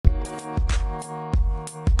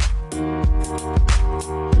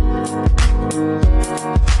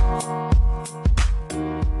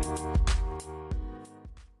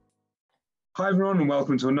everyone, and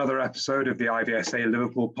welcome to another episode of the IVSA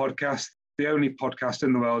Liverpool podcast, the only podcast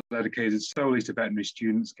in the world dedicated solely to veterinary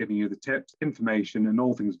students, giving you the tips, information, and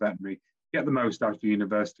all things veterinary. Get the most out of your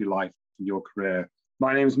university life and your career.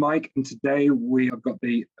 My name is Mike, and today we have got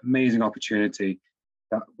the amazing opportunity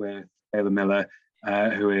that with Taylor Miller,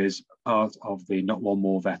 who is part of the Not One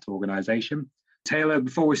More Vet organisation. Taylor,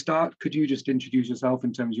 before we start, could you just introduce yourself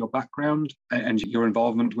in terms of your background and your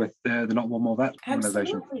involvement with the Not One More Vet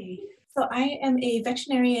organisation? Absolutely. So I am a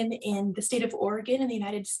veterinarian in the state of Oregon in the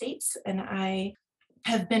United States, and I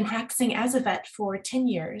have been practicing as a vet for 10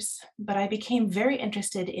 years, but I became very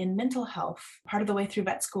interested in mental health part of the way through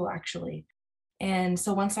vet school, actually. And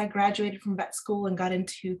so once I graduated from vet school and got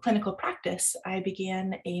into clinical practice, I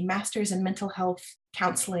began a master's in mental health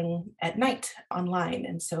counseling at night online.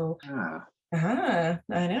 And so I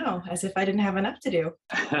know, as if I didn't have enough to do.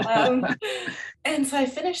 And so I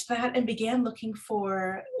finished that and began looking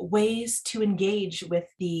for ways to engage with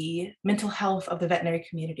the mental health of the veterinary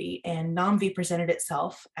community. And NOMV presented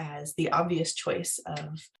itself as the obvious choice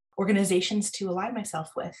of organizations to align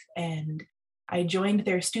myself with. And I joined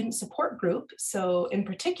their student support group. So in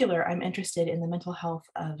particular, I'm interested in the mental health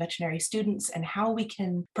of veterinary students and how we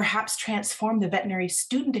can perhaps transform the veterinary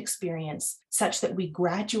student experience such that we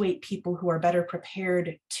graduate people who are better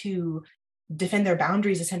prepared to defend their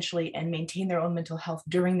boundaries essentially and maintain their own mental health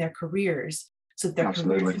during their careers so that their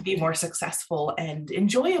careers can be more successful and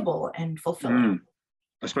enjoyable and fulfilling.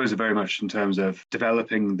 I suppose very much in terms of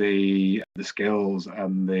developing the skills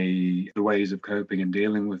and the ways of coping and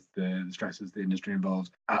dealing with the stresses the industry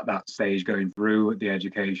involves at that stage going through the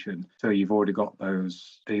education. So you've already got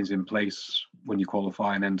those things in place when you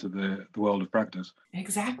qualify and enter the world of practice.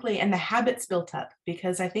 Exactly. And the habits built up,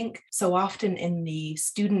 because I think so often in the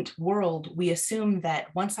student world, we assume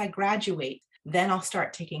that once I graduate, then I'll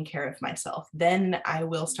start taking care of myself. Then I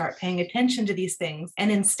will start paying attention to these things.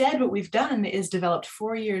 And instead, what we've done is developed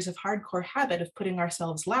 4 years of hardcore habit of putting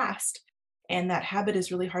ourselves last. And that habit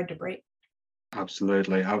is really hard to break.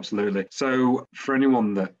 Absolutely. So for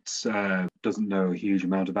anyone that doesn't know a huge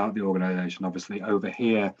amount about the organisation, obviously over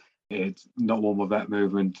here, it's Not One More Vet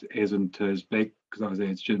movement isn't as big because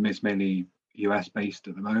obviously it's mainly US based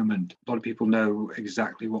at the moment. A lot of people know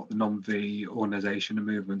exactly what the NOMV organisation and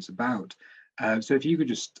movement's about. So if you could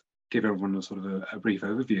just give everyone a sort of a brief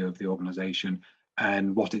overview of the organisation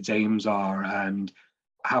and what its aims are and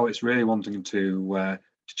how it's really wanting to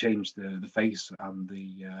change the face and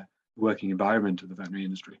the working environment of the veterinary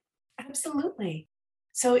industry. Absolutely.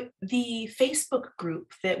 So the Facebook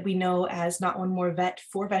group that we know as Not One More Vet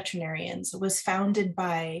for veterinarians was founded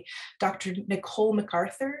by Dr. Nicole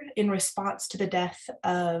MacArthur in response to the death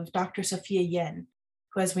of Dr. Sophia Yen,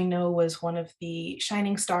 who, as we know, was one of the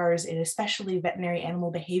shining stars in especially veterinary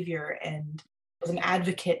animal behavior and was an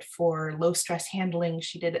advocate for low stress handling.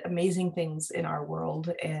 She did amazing things in our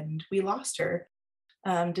world, and we lost her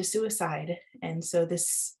to suicide. And so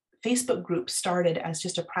this Facebook group started as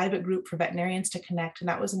just a private group for veterinarians to connect, and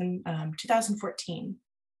that was in 2014.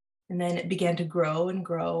 And then it began to grow and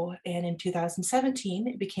grow, and in 2017,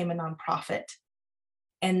 it became a nonprofit.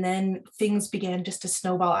 And then things began just to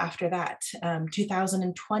snowball after that.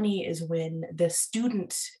 2020 is when the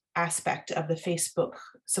student aspect of the Facebook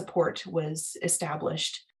support was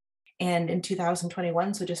established. And in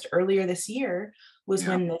 2021, so just earlier this year, was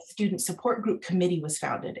when the Student Support Group Committee was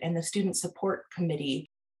founded. And the Student Support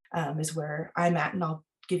Committee is where I'm at, and I'll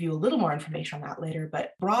give you a little more information on that later.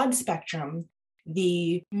 But broad spectrum,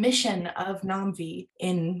 the mission of NOMV,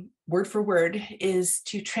 in word for word, is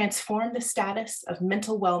to transform the status of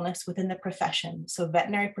mental wellness within the profession so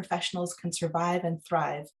veterinary professionals can survive and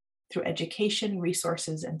thrive through education,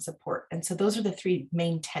 resources, and support. And so those are the three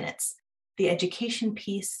main tenets. The education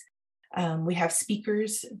piece, we have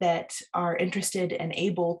speakers that are interested and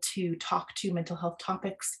able to talk to mental health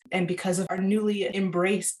topics. And because of our newly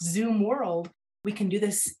embraced Zoom world, we can do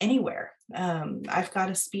this anywhere. I've got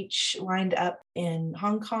a speech lined up in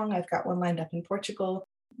Hong Kong. I've got one lined up in Portugal.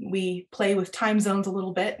 We play with time zones a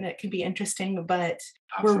little bit, and it can be interesting, but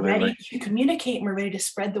We're ready to communicate, and we're ready to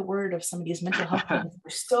spread the word of some of these mental health things that are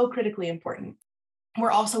so critically important. We're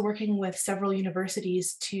also working with several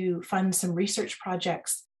universities to fund some research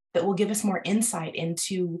projects that will give us more insight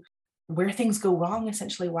into where things go wrong,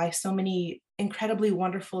 essentially why so many incredibly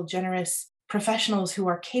wonderful, generous professionals who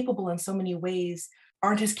are capable in so many ways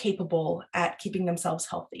aren't as capable at keeping themselves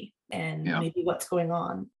healthy, and maybe what's going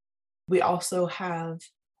on. We also have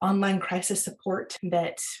online crisis support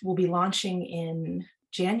that will be launching in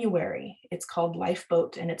January. It's called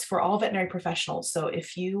Lifeboat, and it's for all veterinary professionals. So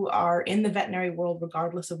if you are in the veterinary world,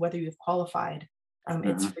 regardless of whether you've qualified,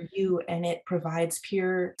 It's for you, and it provides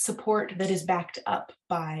peer support that is backed up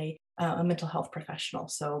by a mental health professional.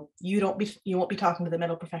 So you won't be talking to the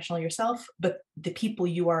mental professional yourself, but the people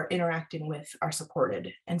you are interacting with are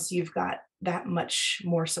supported. And so you've got that much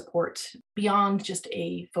more support beyond just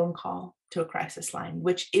a phone call to a crisis line,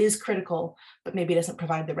 which is critical, but maybe doesn't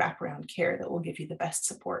provide the wraparound care that will give you the best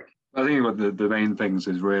support. I think what the main things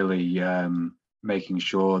is really making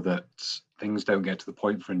sure that things don't get to the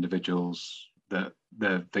point for individuals that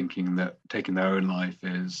they're thinking that taking their own life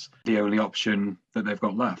is the only option that they've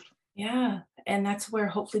got left. Yeah, and that's where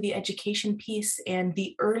hopefully the education piece and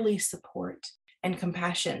the early support and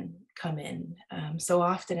compassion come in. So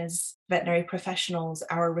often as veterinary professionals,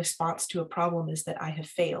 our response to a problem is that I have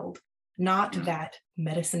failed, not that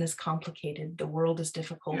medicine is complicated, the world is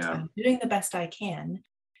difficult, I'm doing the best I can,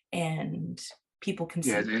 and people can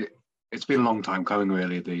see. It's been a long time coming,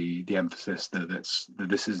 really, the emphasis that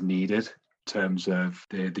this is needed in terms of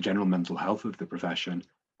the general mental health of the profession,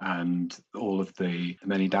 and all of the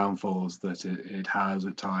many downfalls that it has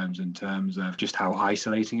at times in terms of just how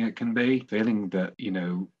isolating it can be, feeling that,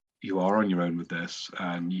 you are on your own with this,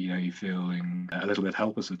 and, you're feeling a little bit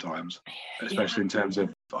helpless at times, especially in terms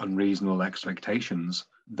of unreasonable expectations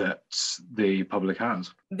that the public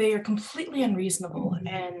has. They are completely unreasonable.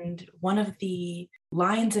 And one of the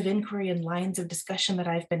lines of inquiry and lines of discussion that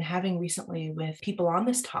I've been having recently with people on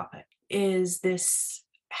this topic is this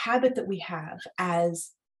habit that we have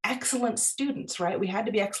as excellent students, right? We had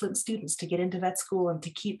to be excellent students to get into vet school and to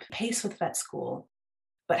keep pace with vet school.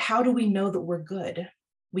 But how do we know that we're good?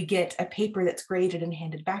 We get a paper that's graded and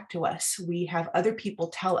handed back to us. We have other people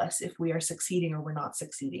tell us if we are succeeding or we're not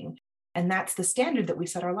succeeding. And that's the standard that we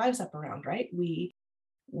set our lives up around, right? We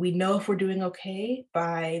know if we're doing okay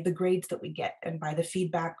by the grades that we get and by the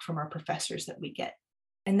feedback from our professors that we get.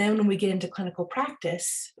 And then when we get into clinical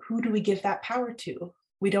practice, who do we give that power to?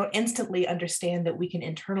 We don't instantly understand that we can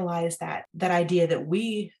internalize that idea that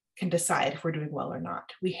we can decide if we're doing well or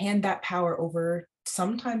not. We hand that power over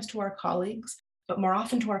sometimes to our colleagues, but more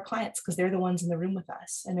often to our clients, because they're the ones in the room with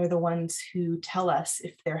us, and they're the ones who tell us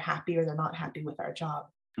if they're happy or they're not happy with our job.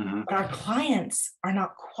 But our clients are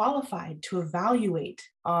not qualified to evaluate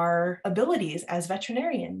our abilities as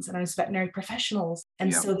veterinarians and as veterinary professionals.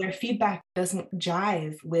 And so their feedback doesn't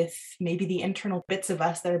jive with maybe the internal bits of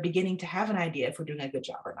us that are beginning to have an idea if we're doing a good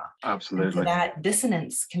job or not. Absolutely. And so that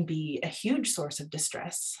dissonance can be a huge source of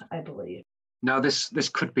distress, I believe. Now, this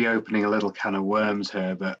could be opening a little can of worms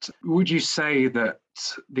here, but would you say that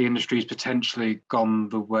the industry's potentially gone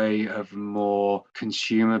the way of more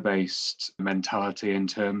consumer-based mentality in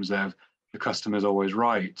terms of the customer's always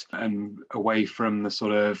right, and away from the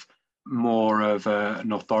sort of more of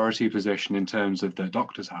an authority position in terms of the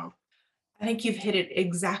doctors have? I think you've hit it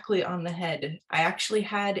exactly on the head. I actually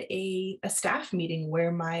had a staff meeting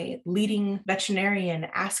where my leading veterinarian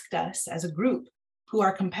asked us as a group who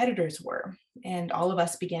our competitors were. And all of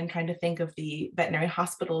us began trying to think of the veterinary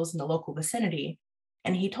hospitals in the local vicinity.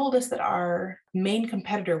 And he told us that our main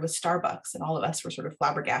competitor was Starbucks, and all of us were sort of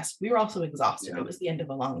flabbergasted. We were also exhausted. It was the end of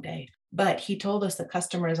a long day. But he told us the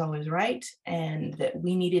customer is always right, and that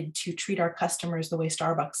we needed to treat our customers the way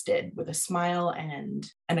Starbucks did, with a smile and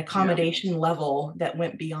an accommodation level that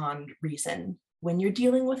went beyond reason when you're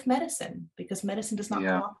dealing with medicine, because medicine does not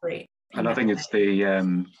cooperate. And I think it's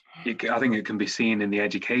I think it can be seen in the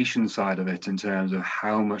education side of it in terms of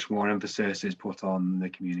how much more emphasis is put on the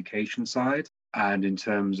communication side, and in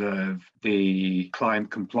terms of the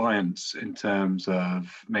client compliance, in terms of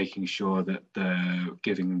making sure that they're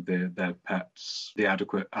giving their pets the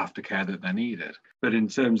adequate aftercare that they needed. But in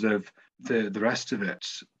terms of the rest of it,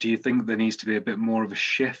 do you think there needs to be a bit more of a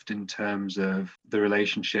shift in terms of the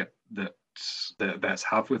relationship that vets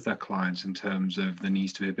have with their clients, in terms of there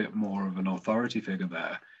needs to be a bit more of an authority figure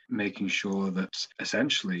there, making sure that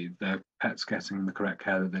essentially their pet's getting the correct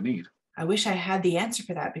care that they need? I wish I had the answer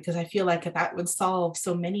for that, because I feel like that would solve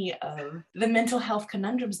so many of the mental health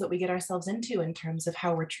conundrums that we get ourselves into in terms of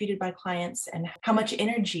how we're treated by clients and how much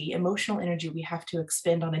energy, emotional energy, we have to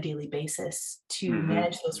expend on a daily basis to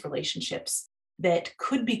manage those relationships that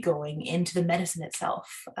could be going into the medicine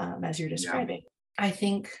itself, as you're describing. I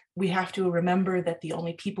think we have to remember that the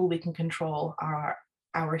only people we can control are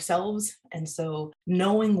ourselves. And so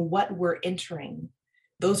knowing what we're entering,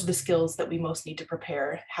 those are the skills that we most need to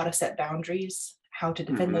prepare: how to set boundaries, how to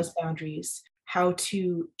defend those boundaries, how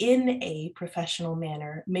to, in a professional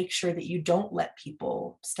manner, make sure that you don't let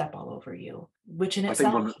people step all over you, which in I think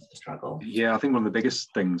itself is a struggle. Yeah, I think one of the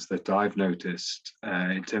biggest things that I've noticed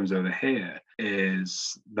in terms over here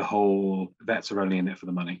is the whole vets are only in it for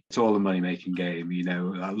the money. It's all a money making game,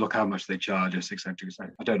 look how much they charge us, etc.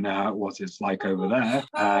 etc. I don't know what it's like over there,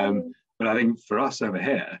 but I think for us over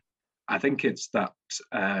here, I think it's that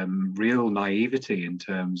real naivety in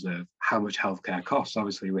terms of how much healthcare costs.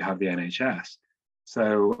 Obviously, we have the NHS.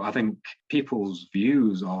 So I think people's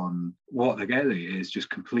views on what they're getting is just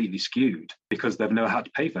completely skewed because they've never had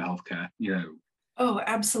to pay for healthcare, Oh,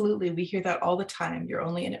 absolutely. We hear that all the time. You're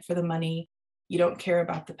only in it for the money. You don't care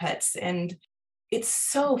about the pets. And it's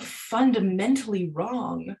so fundamentally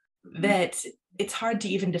wrong that it's hard to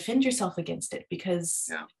even defend yourself against it, because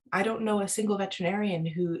I don't know a single veterinarian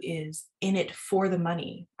who is in it for the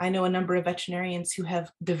money. I know a number of veterinarians who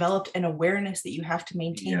have developed an awareness that you have to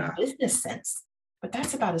maintain business sense, but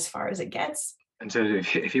that's about as far as it gets. And so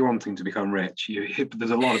if you're wanting to become rich,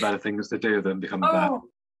 there's a lot of better things to do than become a vet.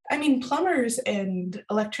 I mean, plumbers and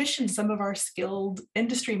electricians, some of our skilled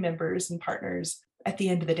industry members and partners, at the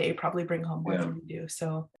end of the day, probably bring home more than we do.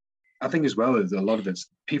 So I think as well as a lot of it's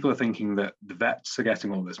people are thinking that the vets are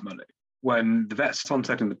getting all this money when the vet's on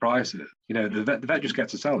setting the prices. The vet just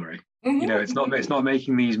gets a salary. It's not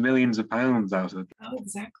making these millions of pounds out of. Oh,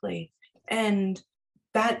 exactly. And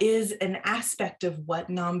that is an aspect of what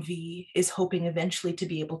NOMV is hoping eventually to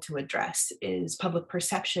be able to address, is public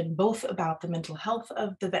perception, both about the mental health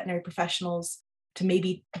of the veterinary professionals, to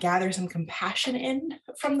maybe gather some compassion in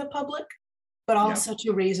from the public, but also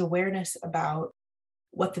to raise awareness about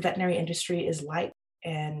what the veterinary industry is like.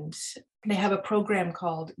 And they have a program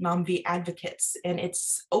called NOMV Advocates, and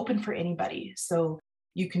it's open for anybody. So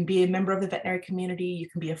you can be a member of the veterinary community, you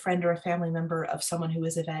can be a friend or a family member of someone who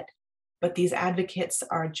is a vet. But these advocates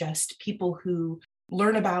are just people who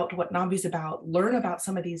learn about what NOMV is about, learn about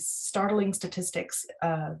some of these startling statistics,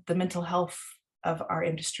 the mental health of our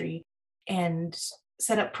industry, and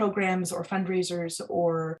set up programs or fundraisers,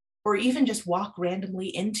 or even just walk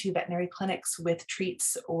randomly into veterinary clinics with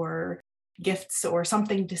treats or gifts or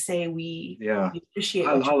something to say we appreciate.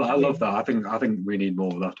 I love that. I think we need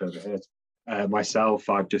more of that over here. Myself,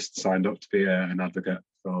 I've just signed up to be an advocate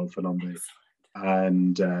for NOMV.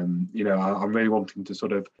 And I'm really wanting to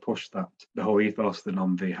sort of push that, the whole ethos that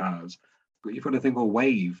NOMV has. But you've got a thing called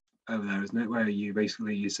Wave over there, isn't it, where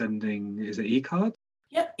you're sending, is it e-cards?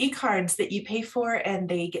 Yep, e-cards that you pay for, and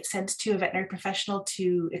they get sent to a veterinary professional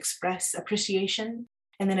to express appreciation.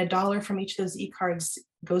 And then $1 from each of those e-cards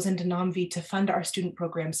goes into NOMV to fund our student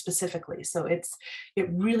program specifically. So it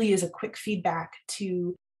really is a quick feedback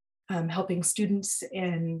to helping students.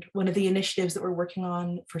 And one of the initiatives that we're working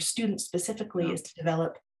on for students specifically is to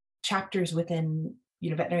develop chapters within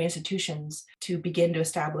veterinary institutions to begin to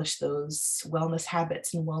establish those wellness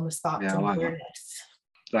habits and wellness thoughts and awareness.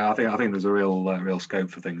 So I think there's a real scope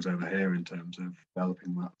for things over here in terms of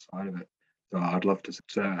developing that side of it. So I'd love to see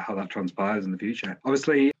how that transpires in the future.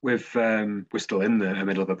 Obviously, we're still in the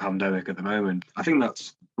middle of a pandemic at the moment. I think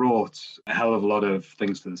that's brought a hell of a lot of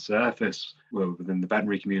things to the surface within the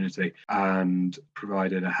veterinary community and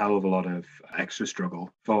provided a hell of a lot of extra struggle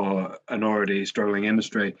for an already struggling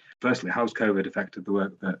industry. Firstly, how's COVID affected the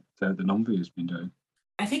work that the NOMV has been doing?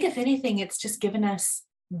 I think if anything, it's just given us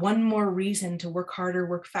one more reason to work harder,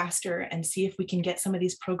 work faster, and see if we can get some of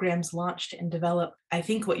these programs launched and developed. I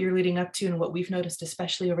think what you're leading up to, and what we've noticed,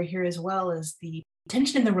 especially over here as well, is the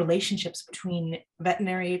tension in the relationships between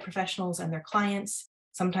veterinary professionals and their clients,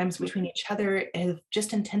 sometimes between each other, have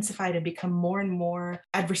just intensified and become more and more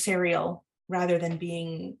adversarial rather than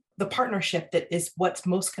being the partnership that is what's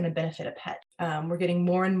most going to benefit a pet. We're getting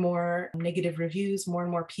more and more negative reviews, more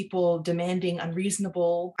and more people demanding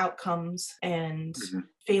unreasonable outcomes and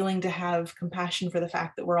failing to have compassion for the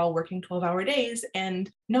fact that we're all working 12-hour days.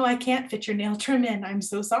 And no, I can't fit your nail trim in. I'm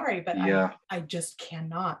so sorry, but I just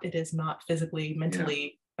cannot. It is not physically,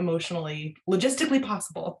 mentally, emotionally, logistically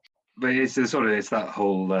possible. But it's that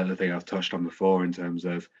whole thing I've touched on before in terms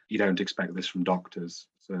of you don't expect this from doctors.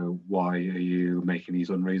 So why are you making these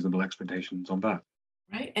unreasonable expectations on that?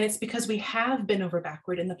 Right. And it's because we have been over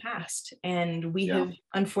backward in the past, and we have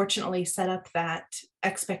unfortunately set up that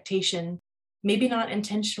expectation, maybe not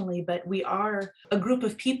intentionally, but we are a group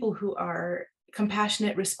of people who are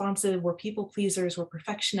compassionate, responsive, we're people pleasers, we're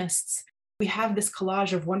perfectionists. We have this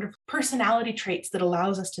collage of wonderful personality traits that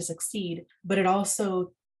allows us to succeed, but it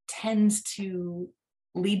also tends to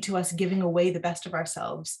lead to us giving away the best of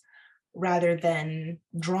ourselves rather than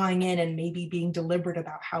drawing in and maybe being deliberate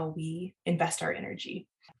about how we invest our energy.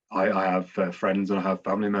 I have friends and I have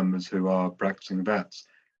family members who are practicing vets,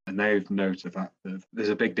 And they've noted the fact that there's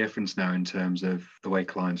a big difference now in terms of the way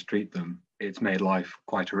clients treat them. It's made life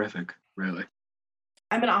quite horrific, really.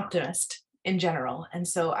 I'm an optimist in general. And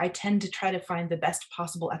so I tend to try to find the best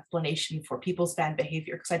possible explanation for people's bad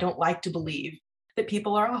behavior because I don't like to believe that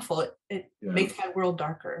people are awful. It makes my world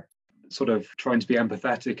darker. Sort of trying to be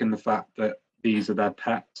empathetic in the fact that these are their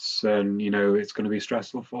pets and, it's going to be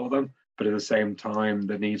stressful for them. But at the same time,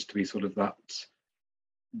 there needs to be sort of that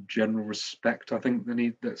general respect, I think,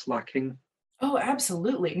 that's lacking. Oh,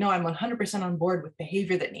 absolutely. No, I'm 100% on board with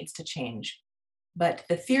behavior that needs to change. But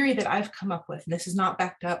the theory that I've come up with, and this is not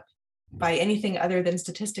backed up by anything other than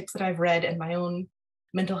statistics that I've read and my own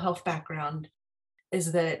mental health background,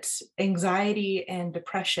 is that anxiety and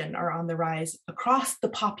depression are on the rise across the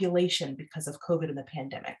population because of COVID and the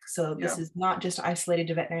pandemic. So this is not just isolated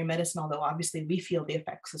to veterinary medicine, although obviously we feel the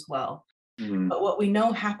effects as well. But what we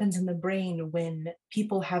know happens in the brain when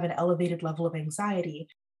people have an elevated level of anxiety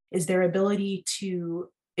is their ability to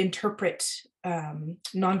interpret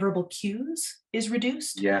nonverbal cues is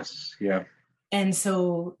reduced. Yes, yeah. And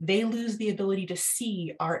so they lose the ability to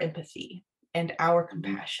see our empathy and our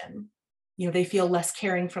compassion. They feel less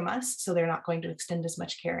caring from us, so they're not going to extend as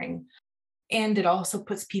much caring. And it also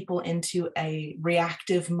puts people into a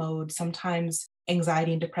reactive mode. Sometimes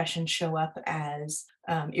anxiety and depression show up as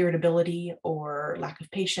irritability or lack of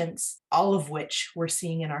patience, all of which we're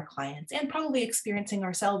seeing in our clients and probably experiencing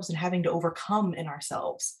ourselves and having to overcome in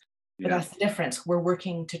ourselves. But that's the difference. We're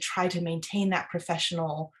working to try to maintain that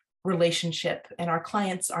professional relationship, and our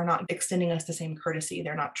clients are not extending us the same courtesy.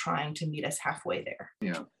 They're not trying to meet us halfway there.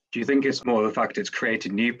 Yeah. Do you think it's more the fact it's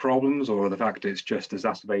created new problems or the fact it's just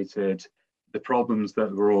exacerbated the problems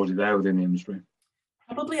that were already there within the industry?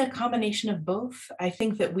 Probably a combination of both. I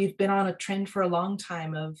think that we've been on a trend for a long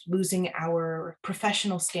time of losing our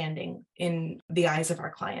professional standing in the eyes of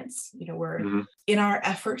our clients. We're in our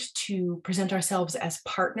effort to present ourselves as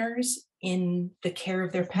partners in the care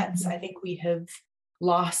of their pets. I think we have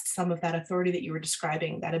lost some of that authority that you were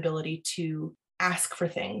describing, that ability to ask for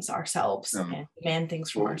things ourselves and demand things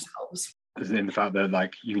from ourselves. In the fact that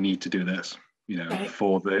you need to do this,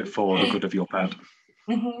 for the good of your pet.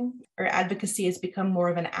 Or advocacy has become more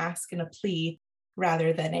of an ask and a plea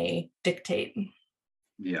rather than a dictate.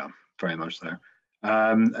 Yeah, very much so.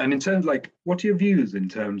 And in terms what are your views in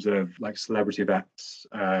terms of celebrity vets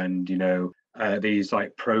and these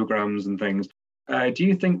programs and things? Do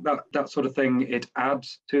you think that sort of thing, it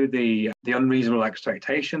adds to the unreasonable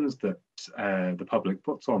expectations that the public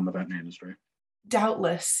puts on the veterinary industry?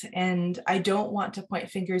 Doubtless. And I don't want to point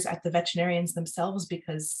fingers at the veterinarians themselves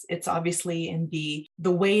because it's obviously in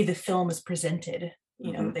the way the film is presented.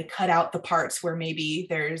 They cut out the parts where maybe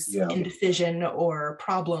there's indecision or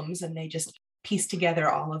problems, and they just piece together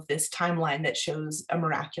all of this timeline that shows a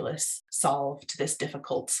miraculous solve to this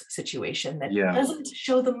difficult situation that doesn't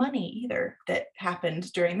show the money either that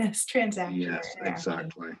happened during this transaction. Yes,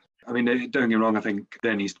 exactly. I mean, don't get me wrong, I think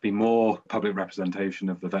there needs to be more public representation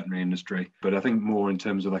of the veterinary industry, but I think more in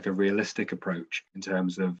terms of a realistic approach in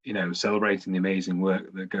terms of, celebrating the amazing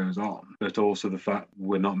work that goes on, but also the fact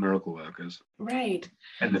we're not miracle workers. Right.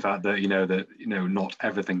 And the fact that, not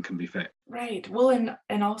everything can be fixed. Right. Well,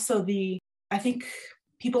 and also I think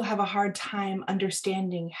people have a hard time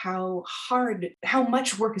understanding how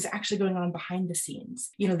much work is actually going on behind the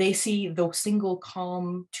scenes. They see those single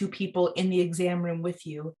calm 2 people in the exam room with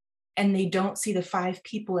you, and they don't see the 5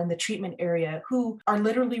 people in the treatment area who are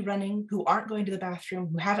literally running, who aren't going to the bathroom,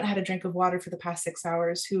 who haven't had a drink of water for the past 6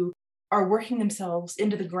 hours, who are working themselves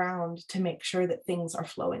into the ground to make sure that things are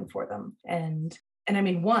flowing for them. And I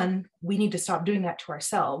mean, one, we need to stop doing that to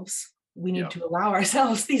ourselves. We need to allow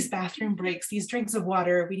ourselves these bathroom breaks, these drinks of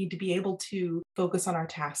water. We need to be able to focus on our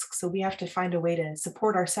tasks. So we have to find a way to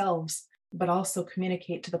support ourselves, but also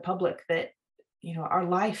communicate to the public that, our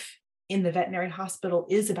life in the veterinary hospital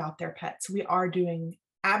is about their pets. We are doing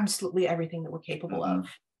absolutely everything that we're capable of,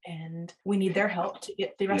 and we need their help to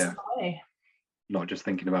get the rest of the way. Not just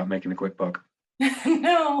thinking about making a quick buck.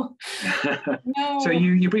 No. So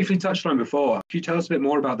you briefly touched on it before. Could you tell us a bit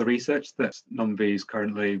more about the research that NOMV is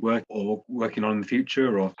currently working on in the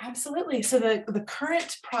future? Or Absolutely. So the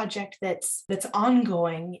current project that's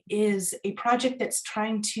ongoing is a project that's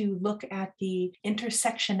trying to look at the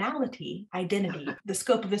intersectionality identity. The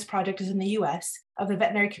scope of this project is in the US, of the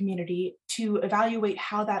veterinary community to evaluate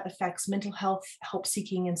how that affects mental health, help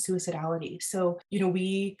seeking, and suicidality. So,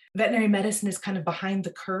 veterinary medicine is kind of behind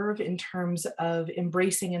the curve in terms of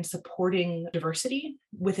embracing and supporting diversity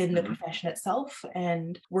within the profession itself.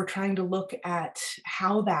 And we're trying to look at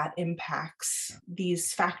how that impacts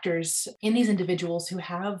these factors in these individuals who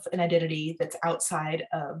have an identity that's outside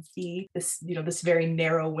of this very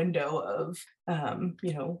narrow window of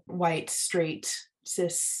white, straight,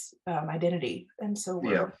 cis identity. And so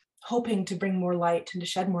we're hoping to bring more light and to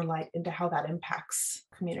shed more light into how that impacts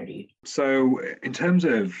community. So in terms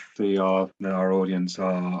of our audience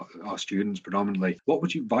are students predominantly,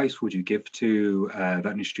 what advice would you give to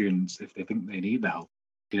veterinary students if they think they need the help?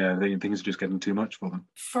 Things are just getting too much for them.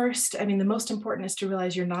 First, the most important is to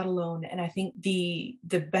realize you're not alone. And I think the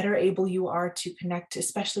better able you are to connect,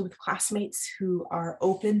 especially with classmates who are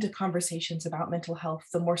open to conversations about mental health,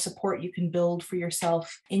 the more support you can build for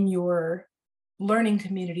yourself in your learning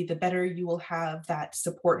community, the better you will have that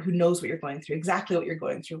support who knows what you're going through, exactly what you're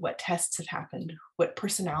going through, what tests have happened, what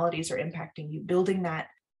personalities are impacting you. Building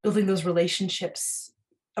those relationships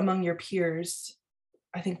among your peers,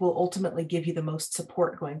 I think will ultimately give you the most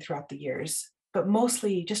support going throughout the years. But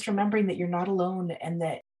mostly just remembering that you're not alone, and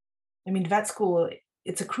that, vet school,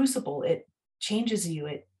 it's a crucible. It changes you.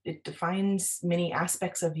 It defines many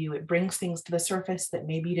aspects of you. It brings things to the surface that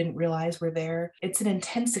maybe you didn't realize were there. It's an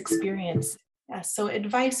intense experience. Yeah, so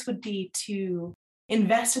advice would be to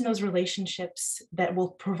invest in those relationships that will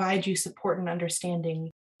provide you support and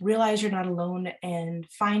understanding. Realize you're not alone, and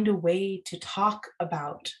find a way to talk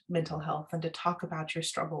about mental health and to talk about your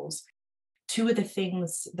struggles. Two of the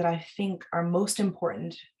things that I think are most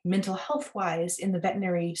important mental health wise in the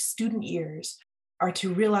veterinary student years are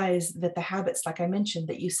to realize that the habits, like I mentioned,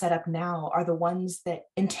 that you set up now are the ones that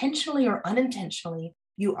intentionally or unintentionally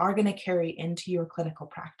you are going to carry into your clinical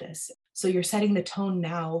practice. So you're setting the tone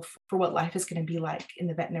now for what life is going to be like in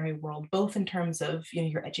the veterinary world, both in terms of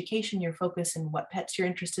your education, your focus, and what pets you're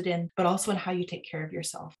interested in, but also in how you take care of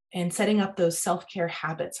yourself. And setting up those self-care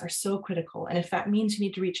habits are so critical. And if that means you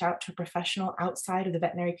need to reach out to a professional outside of the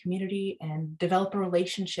veterinary community and develop a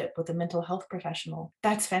relationship with a mental health professional,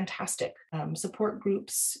 that's fantastic. Support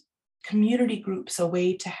groups, community groups, a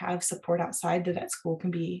way to have support outside the vet school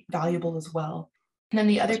can be valuable as well. And then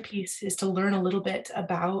the other piece is to learn a little bit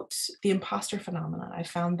about the imposter phenomenon. I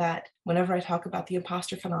found that whenever I talk about the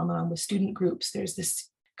imposter phenomenon with student groups, there's this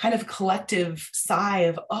kind of collective sigh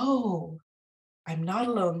of, oh, I'm not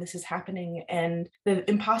alone, this is happening. And the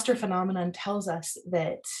imposter phenomenon tells us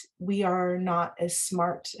that we are not as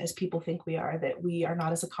smart as people think we are, that we are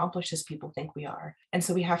not as accomplished as people think we are. And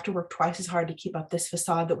so we have to work twice as hard to keep up this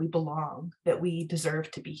facade that we belong, that we deserve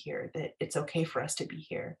to be here, that it's okay for us to be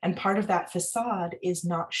here. And part of that facade is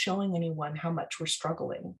not showing anyone how much we're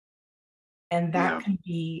struggling. And that can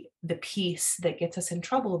be the piece that gets us in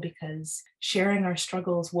trouble, because sharing our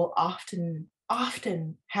struggles will often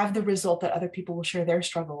have the result that other people will share their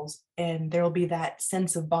struggles, and there will be that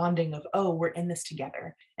sense of bonding of, oh, we're in this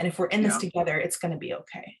together. And if we're in this together, it's going to be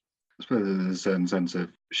okay. I suppose there's a certain sense of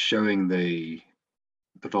showing the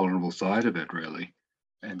vulnerable side of it, really,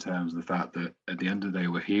 in terms of the fact that at the end of the day,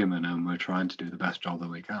 we're human and we're trying to do the best job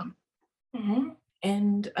that we can. Mm-hmm.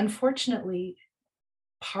 And unfortunately,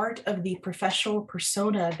 part of the professional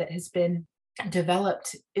persona that has been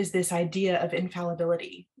developed is this idea of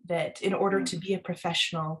infallibility, that in order to be a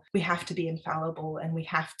professional, we have to be infallible and we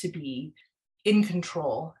have to be in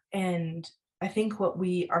control. And I think what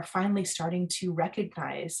we are finally starting to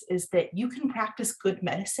recognize is that you can practice good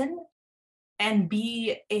medicine and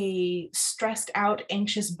be a stressed out,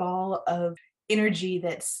 anxious ball of energy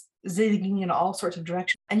that's zigging in all sorts of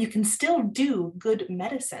directions, and you can still do good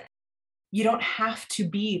medicine. You don't have to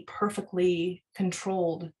be perfectly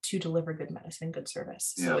controlled to deliver good medicine and good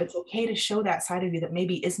service. So it's okay to show that side of you that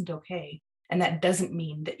maybe isn't okay. And that doesn't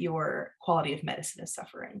mean that your quality of medicine is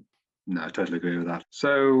suffering. No, I totally agree with that.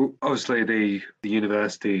 So obviously the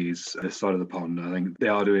universities, this side of the pond, I think they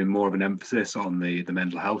are doing more of an emphasis on the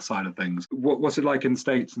mental health side of things. What's it like in the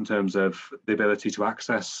States in terms of the ability to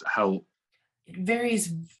access help? It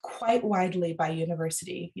varies quite widely by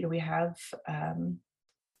university.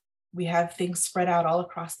 We have things spread out all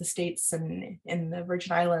across the States and in the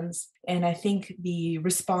Virgin Islands. And I think the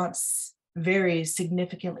response varies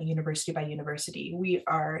significantly university by university. We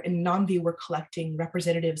are in NOMV, we're collecting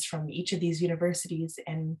representatives from each of these universities,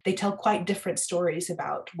 and they tell quite different stories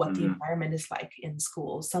about what the environment is like in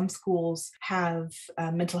schools. Some schools have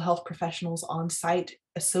mental health professionals on site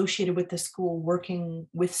associated with the school, working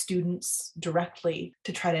with students directly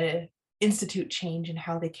to try to institute change in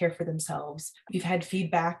how they care for themselves. We've had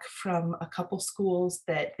feedback from a couple schools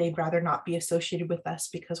that they'd rather not be associated with us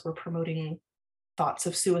because we're promoting thoughts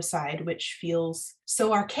of suicide, which feels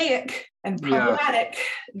so archaic and problematic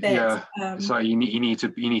that It's like you need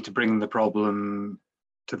to bring the problem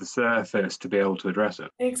to the surface to be able to address it.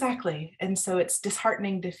 Exactly. And so it's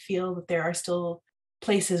disheartening to feel that there are still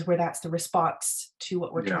places where that's the response to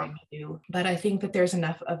what we're trying to do. But I think that there's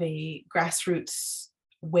enough of a grassroots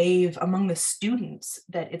wave among the students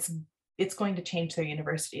that it's going to change their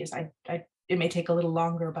universities. It may take a little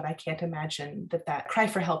longer, but I can't imagine that cry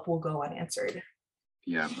for help will go unanswered.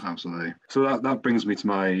 Yeah, absolutely. So that brings me to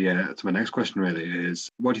my next question. Really, is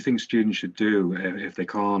what do you think students should do if they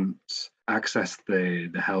can't access the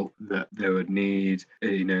help that they would need,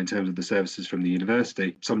 in terms of the services from the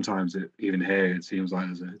university? Sometimes even here it seems like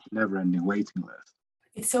there's a never-ending waiting list.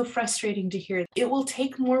 It's so frustrating to hear. It will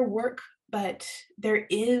take more work, but there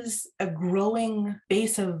is a growing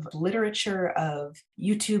base of literature, of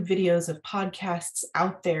YouTube videos, of podcasts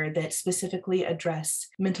out there that specifically address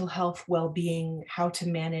mental health, well-being, how to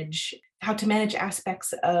manage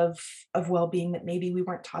aspects of well-being that maybe we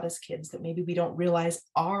weren't taught as kids, that maybe we don't realize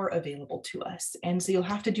are available to us. And so you'll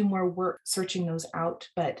have to do more work searching those out.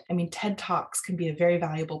 But I mean, TED Talks can be a very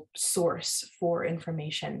valuable source for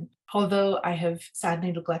information. Although I have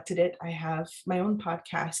sadly neglected it, I have my own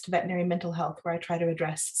podcast, Veterinary Mental Health, where I try to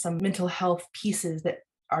address some mental health pieces that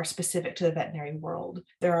are specific to the veterinary world.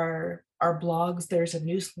 There are blogs, there's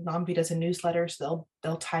NOMV does a newsletter, so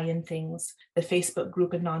they'll tie in things. The Facebook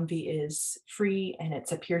group in NOMV is free and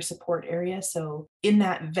it's a peer support area. So in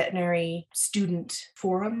that veterinary student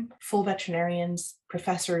forum, full veterinarians,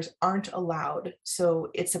 professors aren't allowed.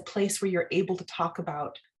 So it's a place where you're able to talk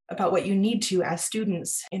about what you need to as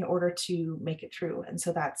students in order to make it through. And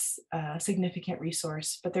so that's a significant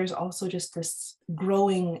resource. But there's also just this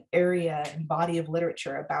growing area and body of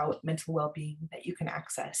literature about mental well-being that you can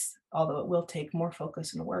access, although it will take more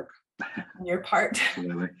focus and work on your part.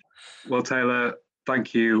 Absolutely. Well, Taylor,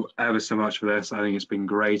 thank you ever so much for this. I think it's been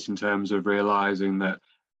great in terms of realizing that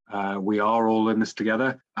we are all in this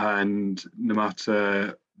together, and no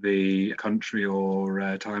matter the country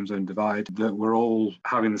or time zone divide, that we're all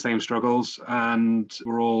having the same struggles and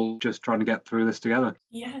we're all just trying to get through this together.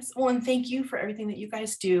 Yes. Well, and thank you for everything that you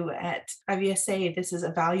guys do at IVSA. This is a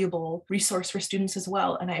valuable resource for students as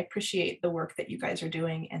well. And I appreciate the work that you guys are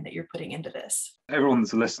doing and that you're putting into this. Everyone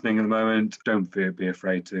that's listening at the moment, don't be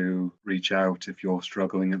afraid to reach out if you're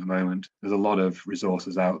struggling at the moment. There's a lot of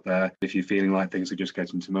resources out there. If you're feeling like things are just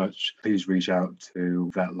getting too much, please reach out to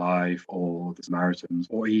Vet Life or the Samaritans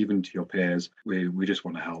or even to your peers. We just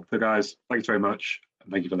want to help. So guys, thanks very much.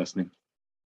 And thank you for listening.